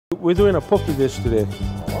we're doing a poke dish today,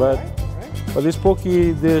 but this poke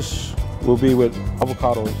dish will be with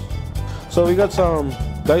avocados. So we got some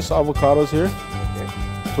diced avocados here,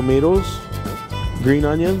 tomatoes, green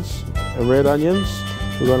onions, and red onions.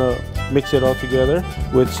 We're gonna mix it all together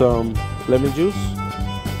with some lemon juice,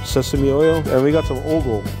 sesame oil, and we got some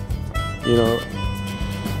ogo. You know,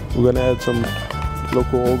 we're gonna add some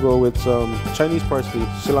local ogo with some Chinese parsley,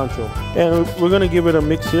 cilantro. And we're gonna give it a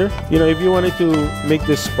mix here. You know, if you wanted to make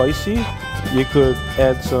this spicy, you could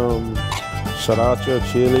add some sriracha,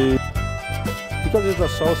 chili. Because it's a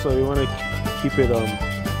salsa, you wanna keep it,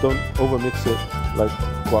 don't overmix it like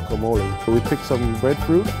guacamole. So we picked some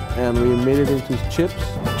breadfruit and we made it into chips.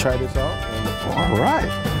 Try this out. All right.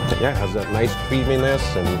 Yeah, it has that nice creaminess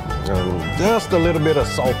and just a little bit of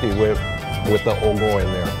salty with the ogo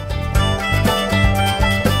in there.